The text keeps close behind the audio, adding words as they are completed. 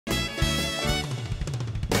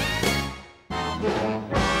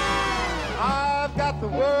the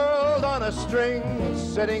world on a string,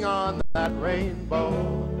 sitting on that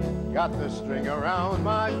rainbow. Got the string around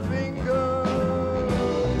my finger.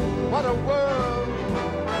 What a world.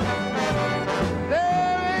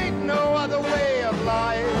 There ain't no other way of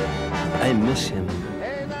life. I miss him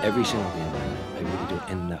every single day of my life. I really do.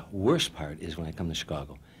 And the worst part is when I come to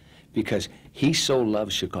Chicago, because he so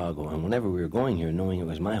loves Chicago, and whenever we were going here, knowing it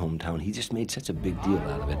was my hometown, he just made such a big deal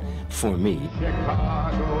out of it for me.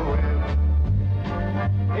 Chicago,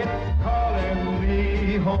 it's calling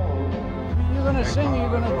me home. You're going to sing, you're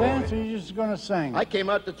going to dance, or you're just going to sing? I came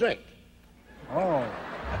out to drink. Oh.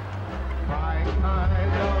 My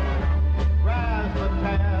kind of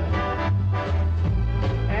razzmatazz,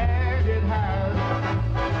 and it has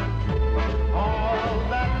all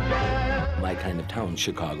that jazz. My kind of town,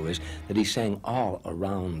 Chicago, is that he sang all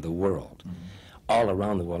around the world. All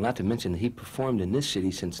around the world. Not to mention that he performed in this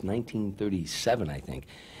city since 1937, I think,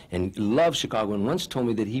 and loved Chicago, and once told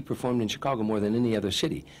me that he performed in Chicago more than any other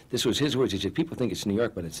city. This was his words. He said, people think it's New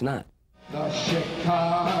York, but it's not. The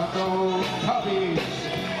Chicago Cubbies,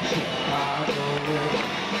 Chicago.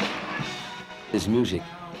 His music,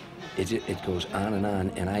 it goes on, and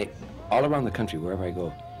all around the country, wherever I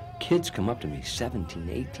go, kids come up to me, 17,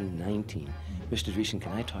 18, 19. Mr. Dreesen,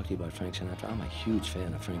 can I talk to you about Frank Sinatra? I'm a huge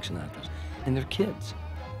fan of Frank Sinatra's. And they're kids,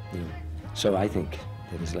 you know. So I think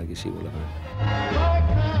that his legacy will live on.